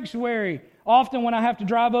the sanctuary. Often when I have to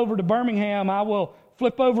drive over to Birmingham, I will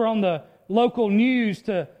flip over on the local news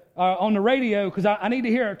on the radio because I need to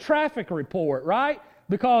hear a traffic report, right?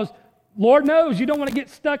 Because Lord knows you don't want to get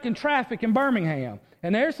stuck in traffic in Birmingham.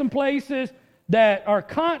 And there's some places that are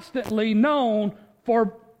constantly known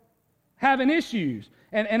for having issues.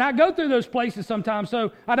 And I go through those places sometimes,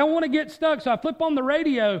 so I don't want to get stuck. So I flip on the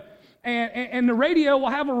radio, and the radio will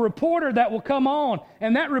have a reporter that will come on.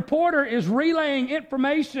 And that reporter is relaying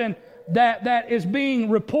information that is being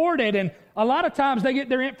reported. And a lot of times they get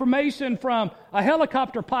their information from a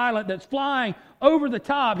helicopter pilot that's flying over the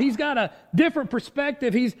top. He's got a different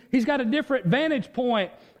perspective. He's got a different vantage point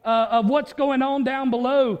of what's going on down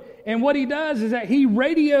below. And what he does is that he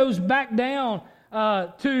radios back down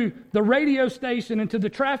to the radio station and to the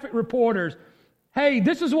traffic reporters. Hey,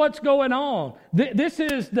 this is what's going on. This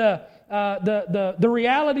is the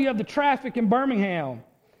reality of the traffic in Birmingham.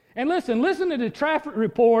 And listen to the traffic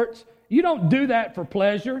reports. You don't do that for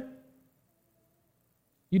pleasure.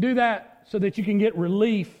 You do that so that you can get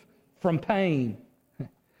relief from pain.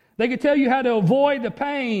 They can tell you how to avoid the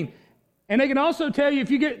pain, and they can also tell you if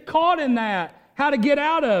you get caught in that, how to get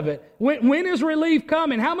out of it. When is relief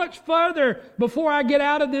coming? How much further before I get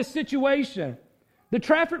out of this situation? The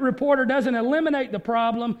traffic reporter doesn't eliminate the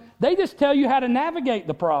problem. They just tell you how to navigate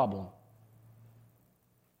the problem.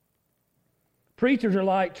 Preachers are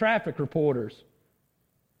like traffic reporters.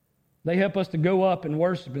 They help us to go up and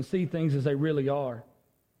worship and see things as they really are.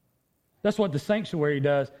 That's what the sanctuary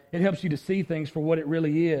does. It helps you to see things for what it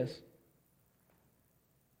really is.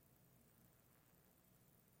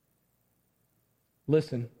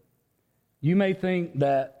 Listen, you may think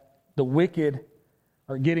that the wicked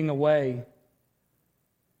are getting away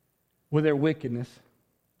with their wickedness.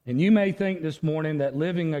 And you may think this morning that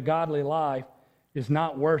living a godly life is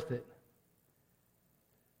not worth it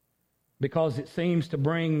because it seems to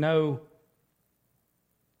bring no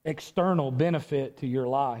external benefit to your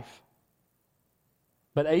life.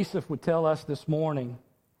 But Asaph would tell us this morning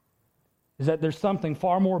is that there's something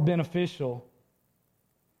far more beneficial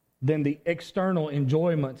than the external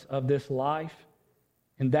enjoyments of this life,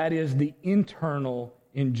 and that is the internal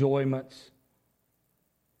enjoyments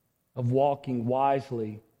of walking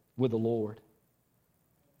wisely with the Lord,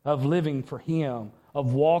 of living for Him,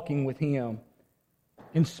 of walking with Him,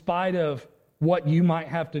 in spite of what you might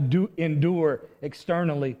have to endure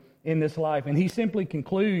externally in this life. And he simply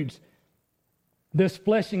concludes this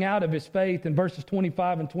fleshing out of his faith in verses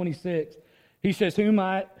 25 and 26. He says, Whom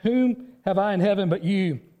have I in heaven but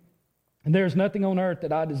you? And there is nothing on earth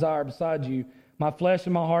that I desire besides you. My flesh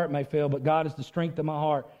and my heart may fail, but God is the strength of my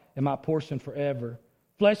heart and my portion forever.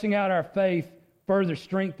 Fleshing out our faith further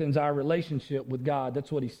strengthens our relationship with God.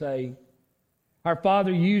 That's what he's saying. Our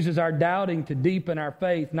Father uses our doubting to deepen our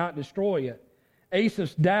faith, not destroy it.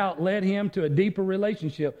 Asaph's doubt led him to a deeper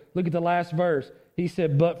relationship. Look at the last verse. He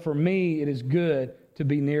said, But for me it is good to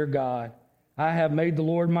be near God. I have made the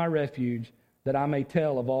Lord my refuge, that I may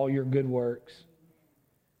tell of all your good works.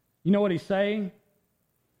 You know what he's saying?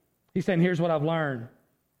 He's saying, here's what I've learned.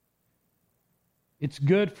 It's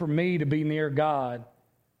good for me to be near God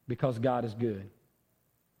because God is good.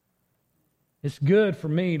 It's good for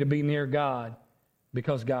me to be near God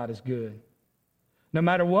because God is good. No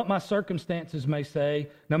matter what my circumstances may say,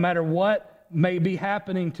 no matter what may be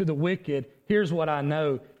happening to the wicked, here's what I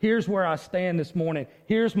know. Here's where I stand this morning.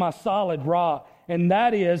 Here's my solid rock. And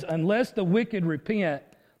that is, unless the wicked repent,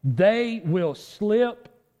 they will slip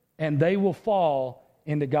and they will fall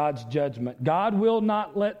into God's judgment. God will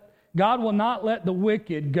not let the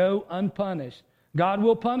wicked go unpunished. God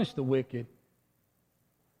will punish the wicked.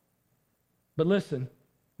 But listen,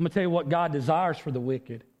 I'm going to tell you what God desires for the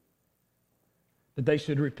wicked. That they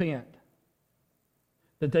should repent.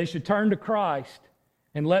 That they should turn to Christ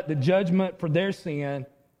and let the judgment for their sin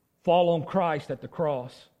fall on Christ at the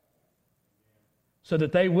cross. So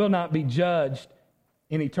that they will not be judged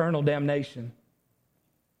in eternal damnation.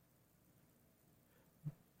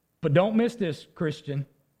 But don't miss this, Christian.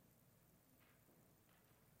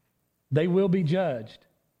 They will be judged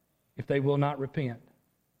if they will not repent.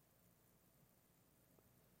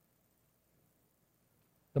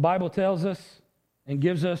 The Bible tells us and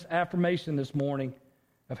gives us affirmation this morning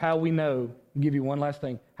of how we know. I'll give you one last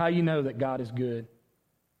thing. How you know that God is good.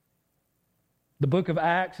 The book of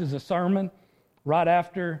Acts is a sermon right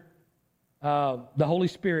after the Holy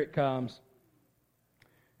Spirit comes.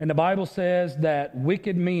 And the Bible says that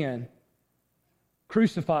wicked men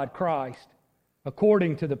crucified Christ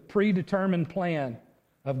according to the predetermined plan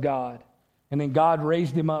of God. And then God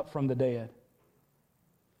raised him up from the dead.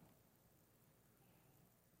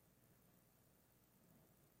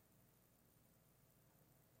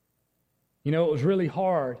 You know, it was really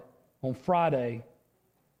hard on Friday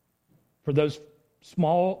for that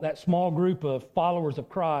small group of followers of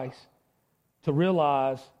Christ to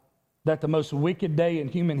realize that the most wicked day in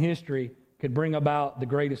human history could bring about the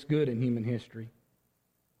greatest good in human history.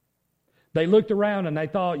 They looked around and they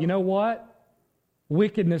thought, you know what?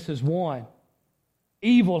 Wickedness has won.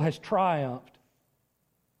 Evil has triumphed.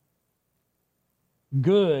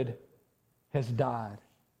 Good has died.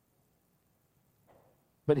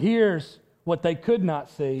 But here's what they could not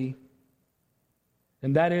see,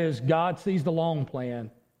 and that is God sees the long plan.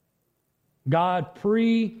 God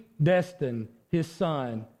predestined His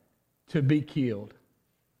Son to be killed.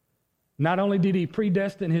 Not only did He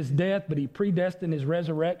predestine His death, but He predestined His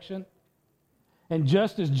resurrection. And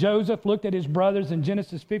just as Joseph looked at his brothers in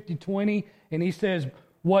Genesis 50:20, and he says,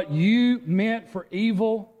 what you meant for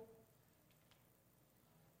evil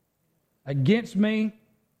against me,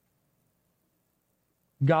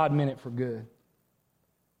 God meant it for good.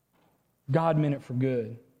 God meant it for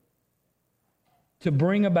good. To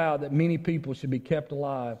bring about that many people should be kept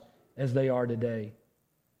alive as they are today.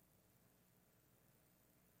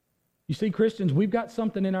 You see, Christians, we've got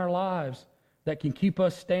something in our lives that can keep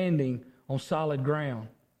us standing on solid ground.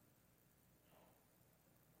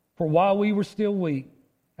 For while we were still weak,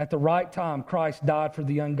 at the right time, Christ died for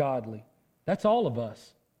the ungodly. That's all of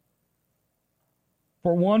us.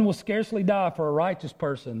 For one will scarcely die for a righteous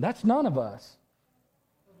person. That's none of us.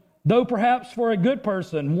 Though perhaps for a good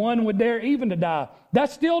person, one would dare even to die.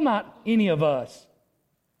 That's still not any of us.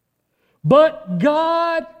 But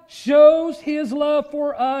God shows His love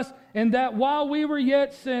for us in that while we were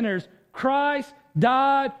yet sinners, Christ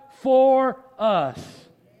died for us.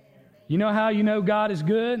 You know how you know God is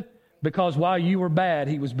good? Because while you were bad,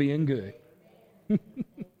 He was being good.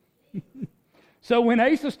 So when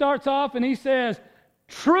Asa starts off and he says,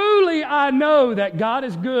 truly I know that God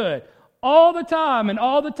is good. All the time and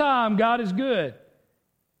all the time God is good.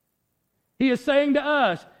 He is saying to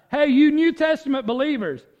us, hey, you New Testament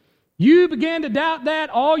believers, you began to doubt that.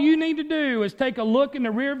 All you need to do is take a look in the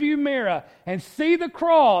rearview mirror and see the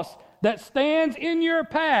cross that stands in your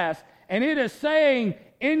past, and it is saying,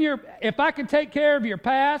 if I can take care of your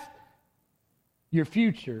past, your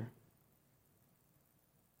future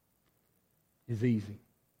is easy.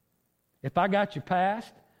 If I got your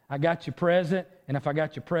past, I got your present, and if I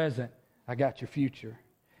got your present, I got your future.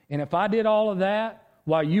 And if I did all of that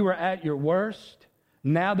while you were at your worst,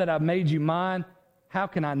 now that I've made you mine, how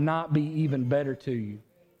can I not be even better to you?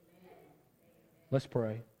 Let's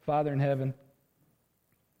pray. Father in heaven,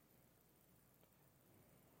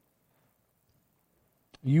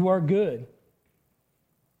 You are good,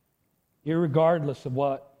 irregardless of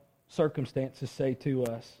what circumstances say to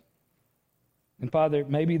us. And Father,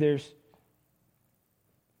 maybe there's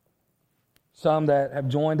some that have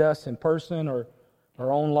joined us in person or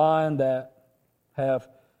online that have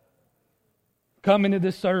come into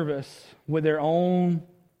this service with their own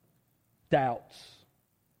doubts.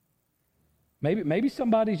 Maybe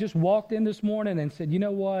somebody's just walked in this morning and said, you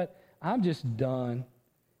know what, I'm just done.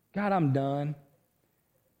 God, I'm done.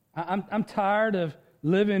 I'm tired of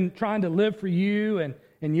trying to live for You,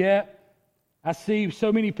 and yet I see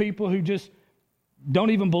so many people who just don't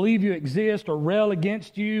even believe You exist, or rail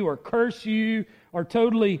against You, or curse You, or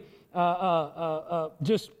totally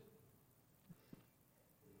just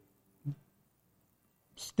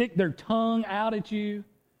stick their tongue out at You.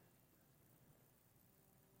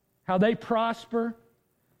 How they prosper,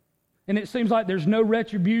 and it seems like there's no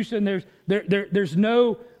retribution. There's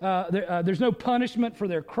no punishment for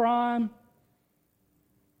their crime.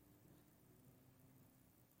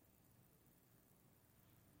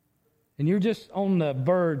 And you're just on the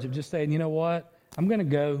verge of just saying, you know what? I'm going to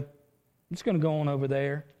go. I'm just going to go on over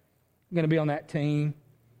there. I'm going to be on that team.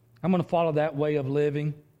 I'm going to follow that way of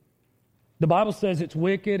living. The Bible says it's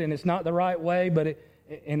wicked and it's not the right way, but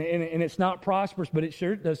and it's not prosperous, but it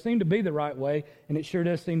sure does seem to be the right way, and it sure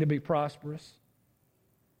does seem to be prosperous.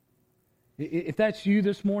 If that's you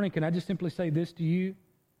this morning, can I just simply say this to you?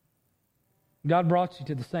 God brought you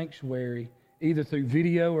to the sanctuary, either through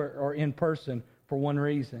video or in person, for one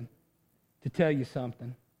reason: to tell you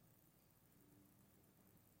something.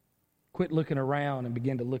 Quit looking around and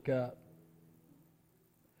begin to look up.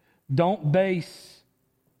 Don't base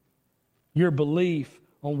your belief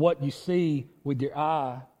on what you see with your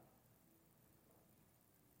eye.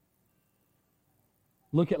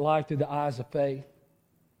 Look at life through the eyes of faith.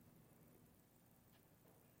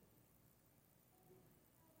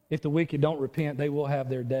 If the wicked don't repent, they will have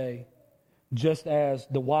their day, just as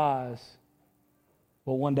the wise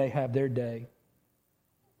will one day have their day.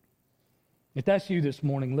 If that's you this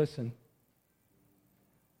morning, listen.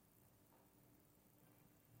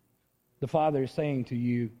 The Father is saying to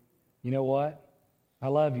you, you know what? I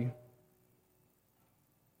love you.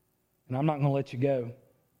 And I'm not going to let you go.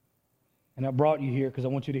 And I brought you here because I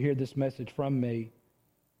want you to hear this message from me.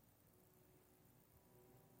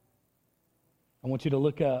 I want you to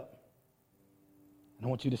look up. And I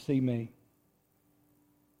want you to see me.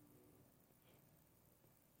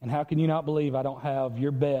 And how can you not believe I don't have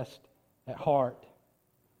your best at heart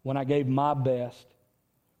when I gave my best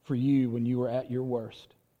for you when you were at your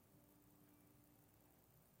worst?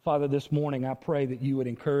 Father, this morning I pray that you would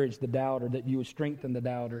encourage the doubter, that you would strengthen the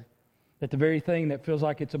doubter, that the very thing that feels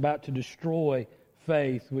like it's about to destroy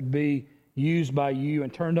faith would be used by you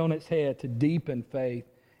and turned on its head to deepen faith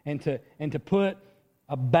and to put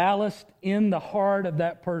a ballast in the heart of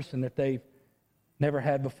that person that they've never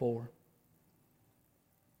had before.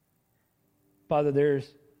 Father,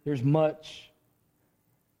 there's much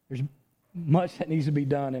that needs to be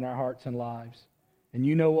done in our hearts and lives. And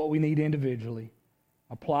you know what we need individually.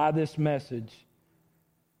 Apply this message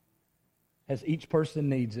as each person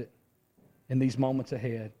needs it in these moments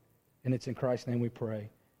ahead. And it's in Christ's name we pray.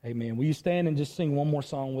 Amen. Will you stand and just sing one more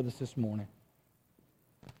song with us this morning?